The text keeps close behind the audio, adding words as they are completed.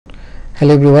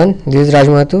Hello everyone, this is Raju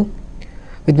Mahato.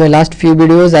 With my last few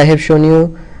videos I have shown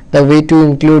you the way to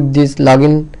include this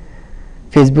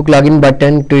Facebook login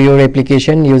button to your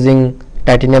application using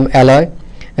titanium alloy,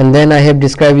 and then I have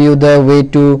described you the way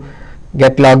to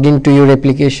get logged into your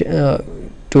application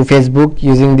to Facebook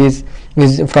using this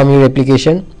from your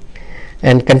application.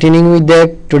 And continuing with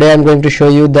that, today I am going to show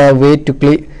you the way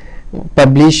to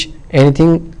publish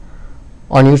anything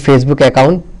on your Facebook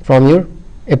account from your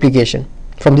application,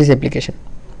 from this application.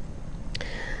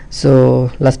 So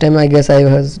last time I guess I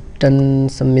has done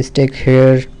some mistake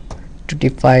here to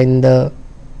define the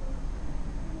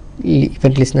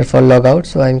event listener for logout,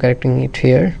 so I am correcting it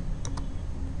here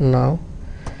now.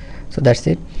 So that's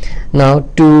it. Now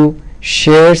to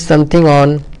share something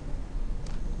on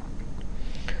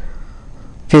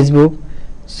Facebook,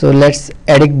 so let's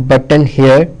add a button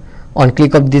here. On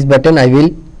click of this button I will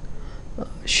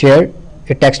share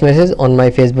a text message on my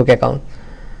Facebook account.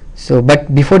 So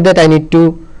but before that I need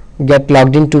to get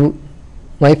logged into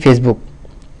my Facebook.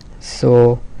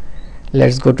 So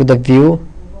let's go to the view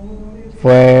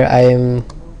where I am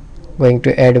going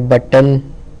to add a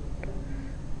button,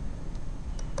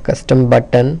 custom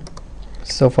button.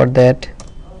 So for that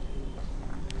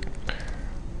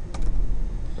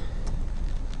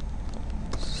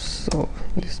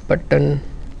this button,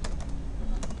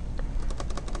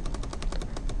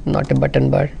 not a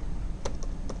button bar,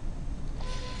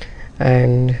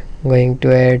 and going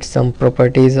to add some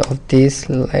properties of this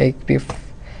like if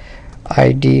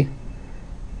ID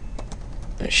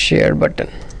share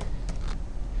button,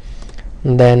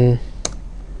 then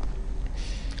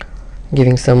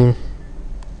giving some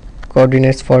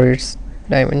coordinates for its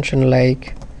dimension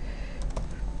like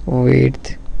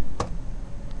width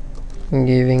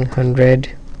giving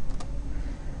 100,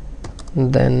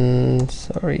 then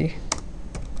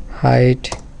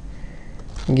height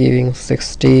giving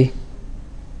 60,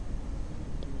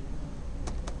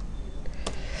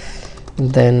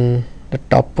 then the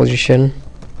top position,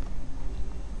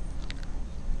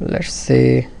 let's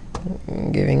say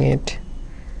giving it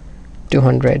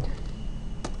 200,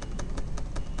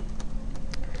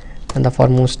 and the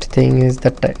foremost thing is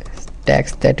the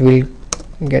text that will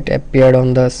get appeared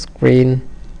on the screen.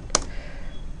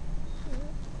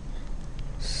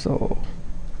 So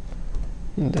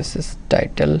this is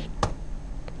title,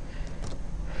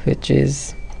 which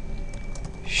is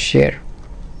share.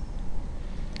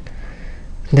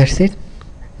 That's it.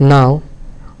 Now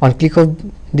on click of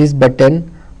this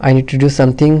button I need to do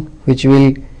something which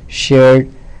will share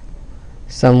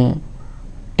some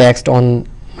text on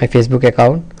my Facebook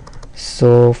account.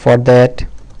 So for that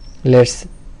let's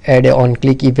add a on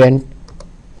click event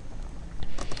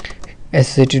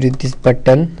associated with this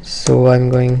button. So I'm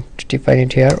going to define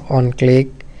it here, on click,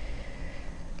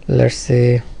 let's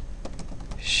say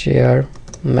share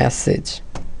message.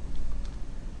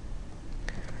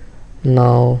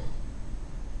 Now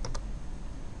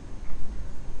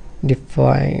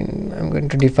I'm going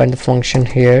to define the function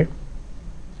here,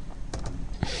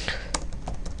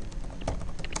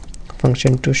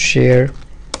 function to share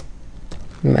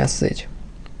message,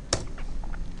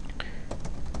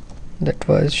 that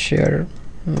was share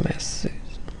message.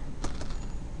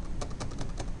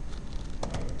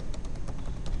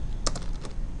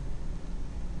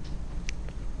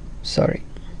 Sorry.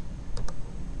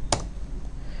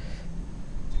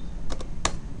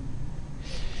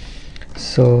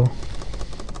 So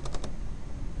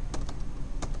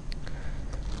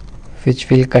which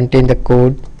will contain the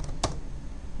code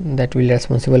that will be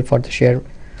responsible for the share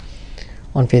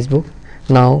on Facebook.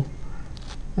 Now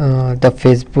the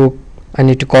Facebook, I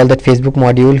need to call that Facebook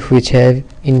module which have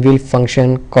inbuilt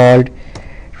function called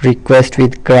request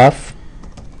with graph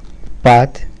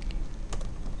path.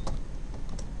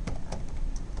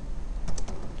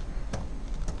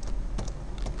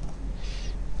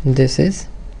 This is,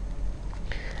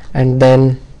 and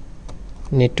then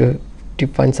need to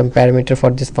define some parameter for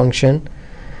this function.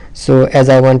 So as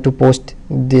I want to post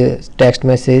the text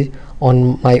message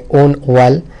on my own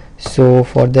wall, so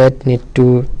for that need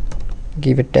to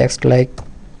give a text like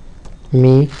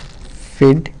me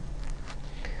feed,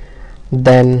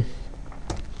 then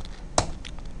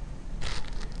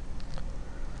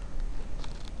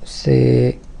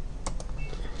say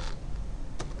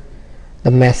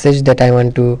the message that I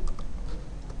want to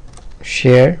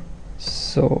share.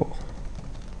 So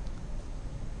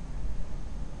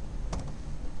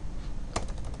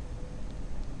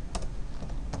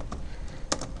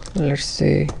let's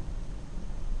say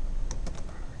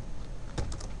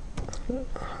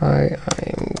hi,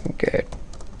 I'm get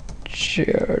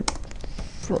shared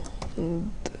from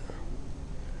the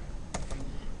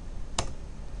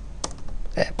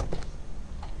app.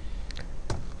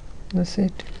 That's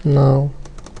it. Now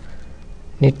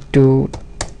need to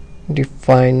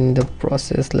define the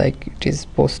process like it is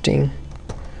posting,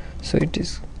 so it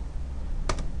is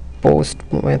post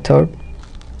method,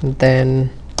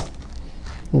 then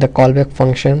the callback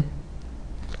function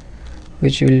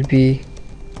which will be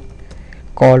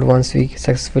called once we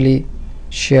successfully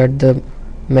shared the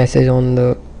message on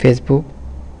the Facebook.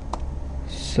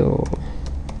 So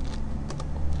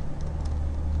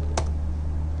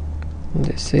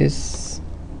this is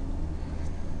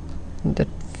that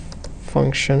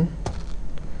function.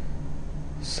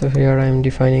 So here I am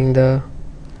defining the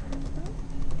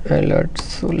alert.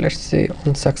 So let's say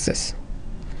on success.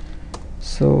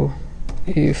 So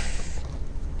if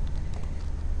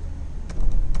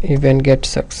event gets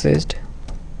successed,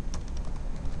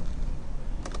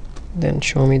 then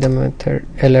show me the method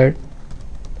alert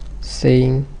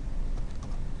saying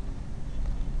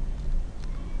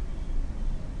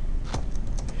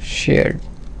shared.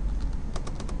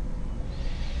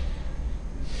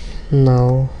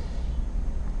 Now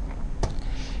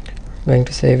I'm going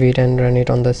to save it and run it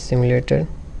on the simulator.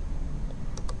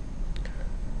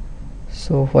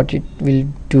 So what it will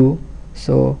do,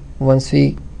 so once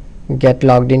we get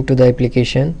logged into the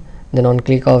application, then on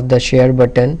click of the share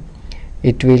button,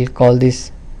 it will call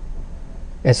this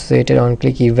associated on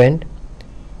click event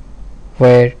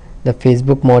where the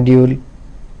Facebook module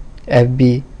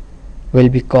FB will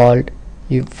be called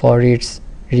for its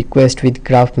request with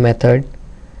graph method,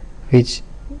 which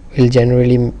will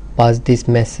generally pass this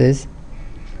message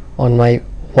on my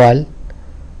wall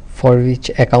for which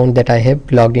account that I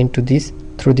have logged into this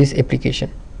through this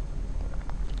application.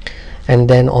 And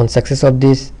then on success of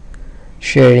this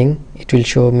sharing, it will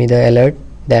show me the alert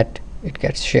that it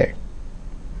gets shared.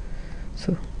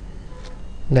 So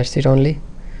that's it only.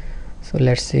 So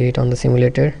let's see it on the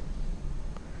simulator.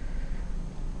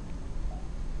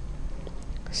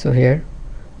 So here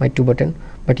my two button,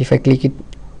 but if I click it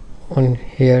on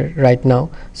here right now,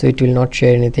 so it will not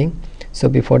share anything. So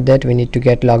before that we need to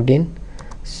get logged in.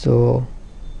 So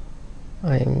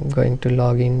I am going to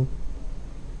log in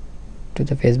to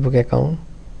the Facebook account.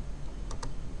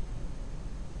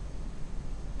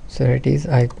 So here it is,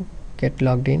 I get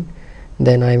logged in.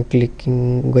 Then I am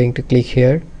going to click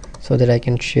here so that I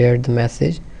can share the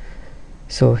message.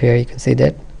 So here you can see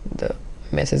that the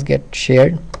message get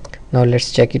shared. Now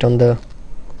let's check it on the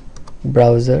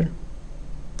browser.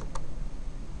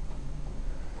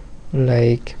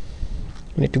 Like,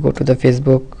 need to go to the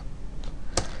Facebook,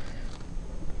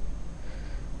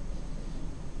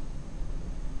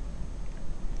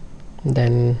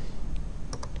 then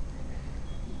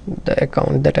the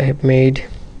account that I have made,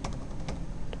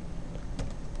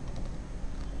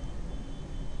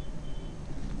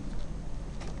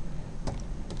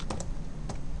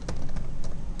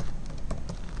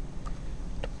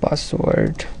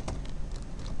 password,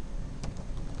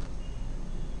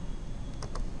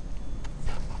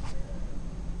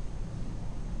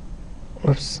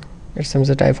 oops, it seems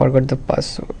that I forgot the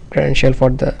password credential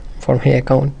for my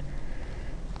account.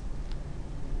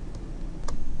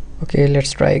 Okay,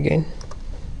 let's try again.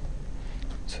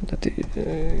 So that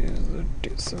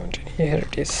is 17. Here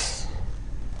it is.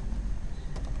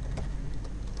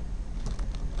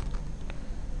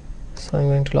 So I'm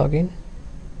going to log in.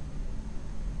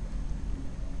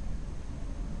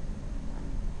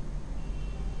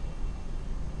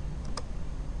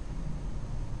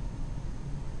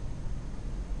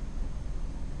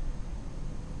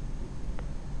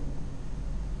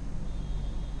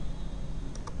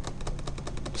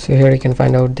 So here you can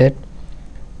find out that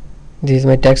this is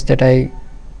my text that I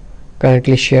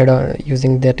currently shared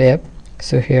using that app.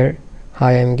 So here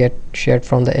I am get shared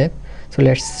from the app. So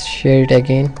let's share it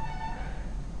again.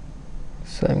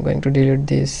 So I'm going to delete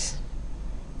this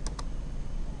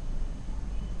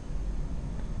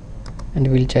and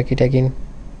we'll check it again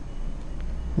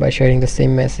by sharing the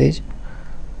same message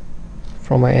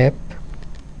from my app.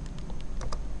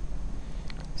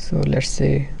 So let's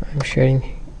say I'm sharing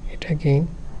it again.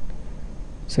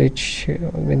 So it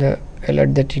with the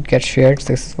alert that it gets shared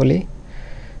successfully.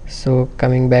 So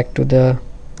coming back to the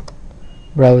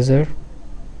browser,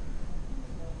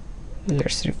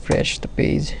 let's refresh the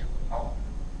page.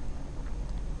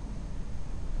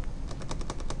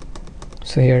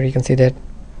 So here you can see that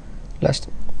last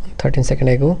 13 seconds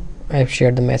ago I have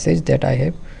shared the message that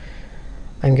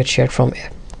I'm get shared from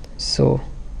app. So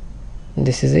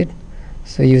this is it.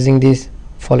 So using this,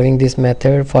 following this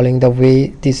method, following the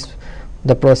way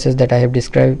the process that I have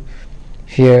described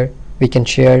here, we can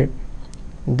share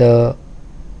the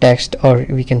text or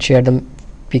we can share the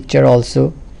picture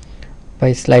also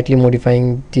by slightly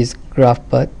modifying this graph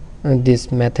path,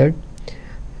 this method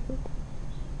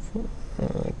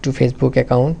to Facebook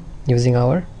account using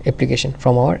our application,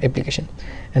 from our application.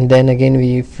 And then again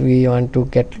if we want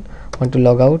to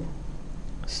log out,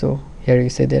 so here you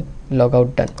say that log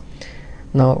out done.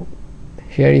 Now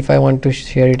here if I want to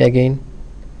share it again,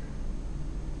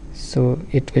 so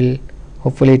it will,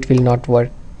 hopefully it will not work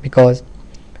because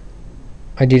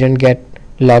I didn't get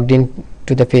logged in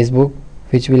to the Facebook,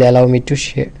 which will allow me to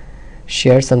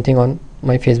share something on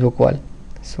my Facebook wall.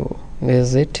 So this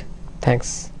is it.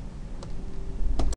 Thanks.